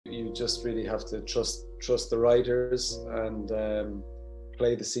just really have to trust the writers and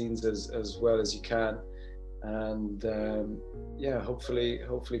play the scenes as well as you can, and yeah, hopefully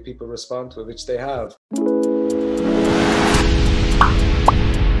people respond to it, which they have.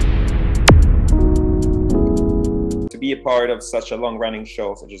 To be a part of such a long-running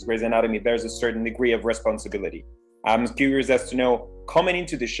show such as Grey's Anatomy, there's a certain degree of responsibility. I'm curious as to know, coming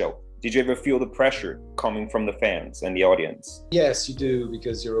into the show, did you ever feel the pressure coming from the fans and the audience? Yes, you do,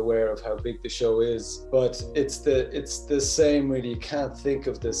 because you're aware of how big the show is. But it's the same, really. You can't think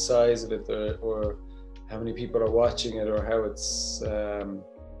of the size of it or how many people are watching it or how it's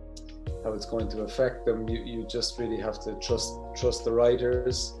going to affect them. You just really have to trust the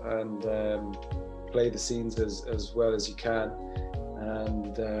writers and play the scenes as well as you can,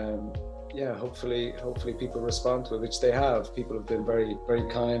 and yeah, hopefully people respond to it, which they have. People have been very, very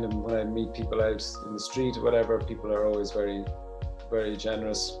kind, and when I meet people out in the street or whatever, people are always very, very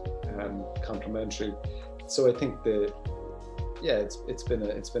generous and complimentary. So I think it's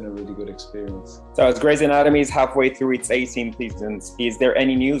been a really good experience. So as Grey's Anatomy is halfway through its 18 seasons, is there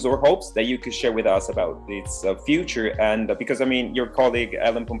any news or hopes that you could share with us about its future? And because I mean, your colleague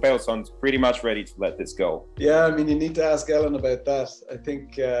Ellen Pompeo sounds pretty much ready to let this go. Yeah, I mean, you need to ask Ellen about that. I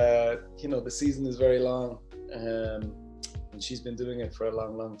think the season is very long, and she's been doing it for a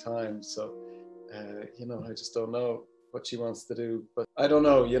long time. So I just don't know what she wants to do, but I don't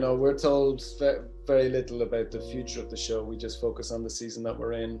know. We're told very little about the future of the show. We just focus on the season that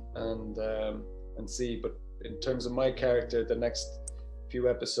we're in and see. But in terms of my character, the next few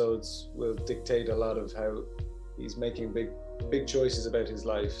episodes will dictate a lot of how he's making big choices about his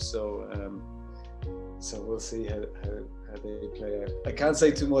life. So we'll see how they play out. I can't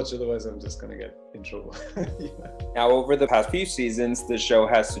say too much, otherwise I'm just going to get in trouble. Yeah. Now, over the past few seasons, the show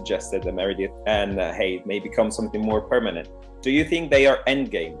has suggested that Meredith and Hayes may become something more permanent. Do you think they are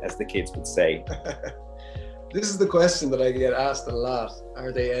endgame, as the kids would say? This is the question that I get asked a lot.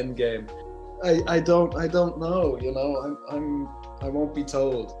 Are they endgame? I don't know. I won't be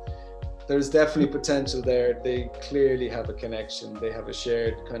told. There's definitely potential there. They clearly have a connection. They have a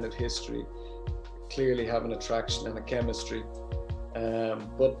shared kind of history. Clearly have an attraction and a chemistry,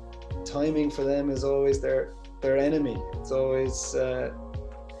 but timing for them is always their enemy. It's always it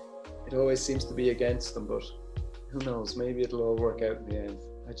always seems to be against them, but who knows, maybe it'll all work out in the end.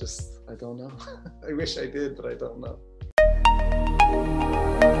 I don't know. I wish I did, but I don't know.